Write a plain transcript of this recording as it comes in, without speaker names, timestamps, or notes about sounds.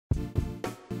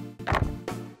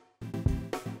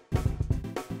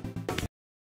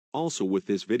Also with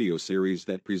this video series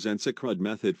that presents a CRUD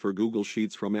method for Google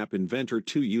Sheets from App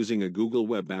Inventor2 using a Google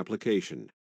web application.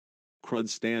 CRUD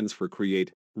stands for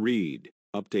Create, Read,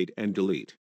 Update and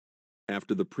Delete.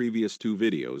 After the previous two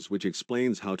videos which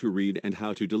explains how to read and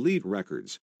how to delete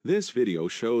records, this video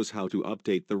shows how to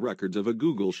update the records of a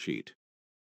Google Sheet.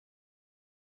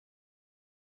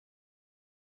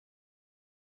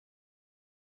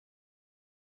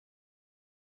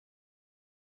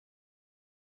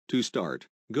 To start,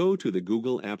 go to the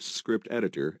Google Apps script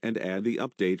editor and add the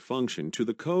update function to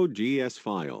the code.js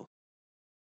file.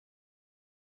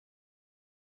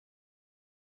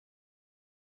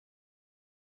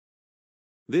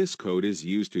 This code is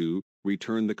used to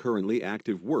return the currently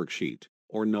active worksheet,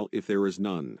 or null if there is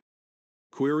none.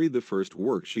 Query the first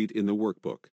worksheet in the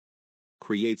workbook.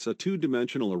 Creates a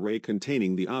two-dimensional array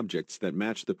containing the objects that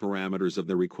match the parameters of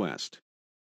the request.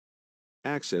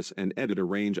 Access and edit a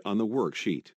range on the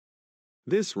worksheet.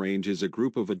 This range is a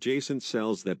group of adjacent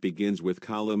cells that begins with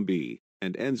column B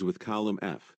and ends with column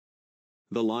F.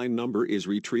 The line number is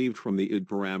retrieved from the id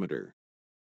parameter.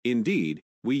 Indeed,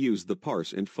 we use the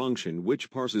parseInt function which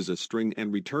parses a string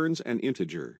and returns an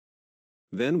integer.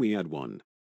 Then we add one.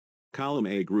 Column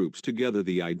A groups together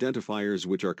the identifiers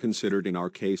which are considered in our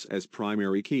case as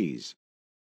primary keys.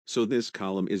 So this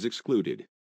column is excluded.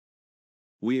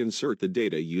 We insert the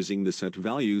data using the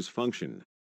setValues function.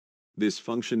 This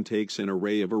function takes an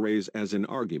array of arrays as an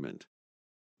argument.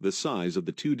 The size of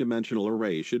the two-dimensional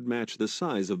array should match the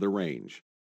size of the range.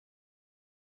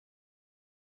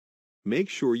 Make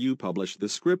sure you publish the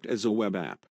script as a web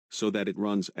app, so that it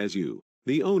runs as you,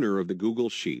 the owner of the Google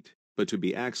Sheet, but to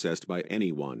be accessed by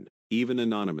anyone, even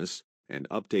anonymous, and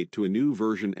update to a new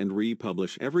version and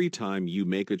republish every time you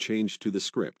make a change to the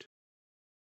script.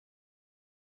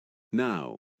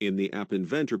 Now, in the App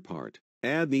Inventor part,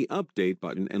 add the Update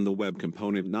button and the web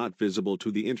component not visible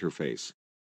to the interface.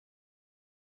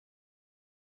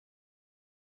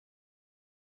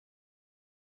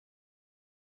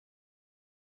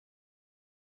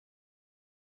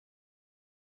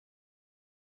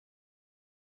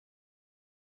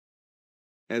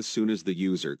 As soon as the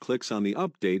user clicks on the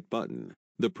Update button,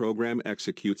 the program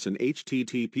executes an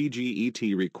HTTP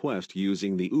GET request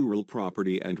using the URL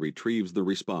property and retrieves the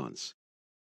response.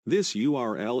 This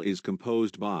URL is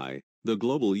composed by the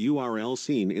global URL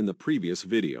seen in the previous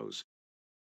videos.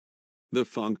 The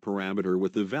func parameter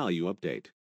with the value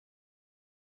update.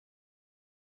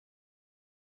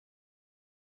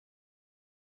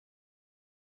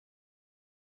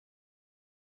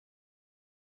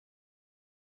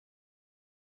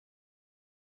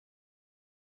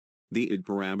 The id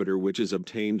parameter which is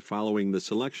obtained following the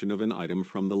selection of an item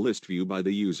from the list view by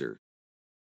the user.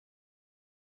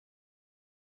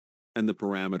 And the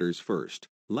parameters first,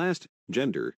 last,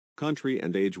 gender, country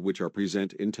and age which are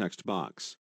present in text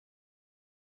box.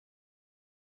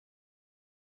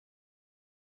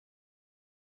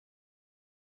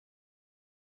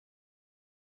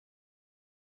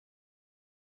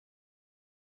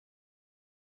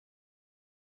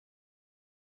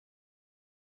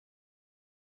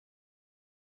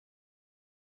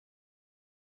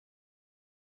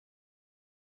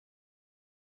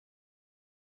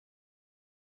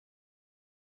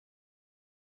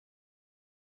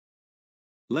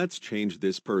 Let's change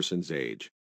this person's age.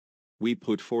 We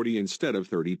put 40 instead of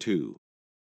 32.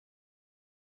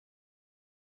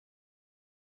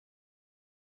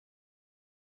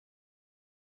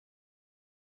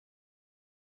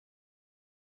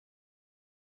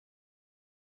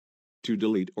 To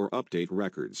delete or update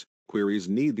records, queries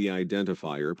need the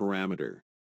identifier parameter.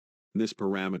 This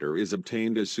parameter is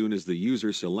obtained as soon as the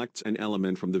user selects an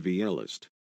element from the VA list.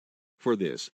 For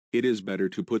this, it is better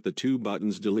to put the two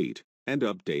buttons Delete and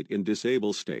Update in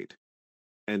disable state,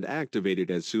 and activate it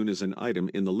as soon as an item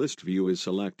in the list view is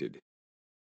selected.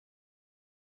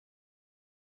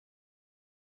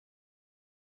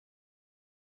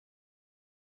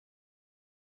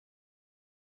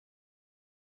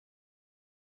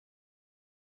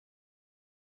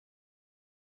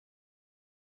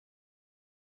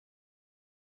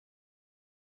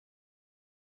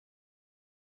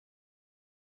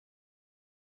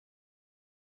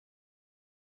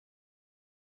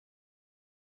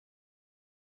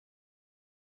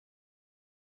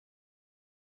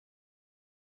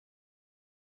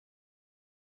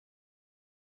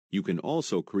 You can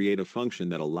also create a function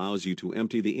that allows you to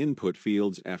empty the input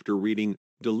fields after reading,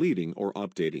 deleting or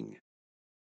updating.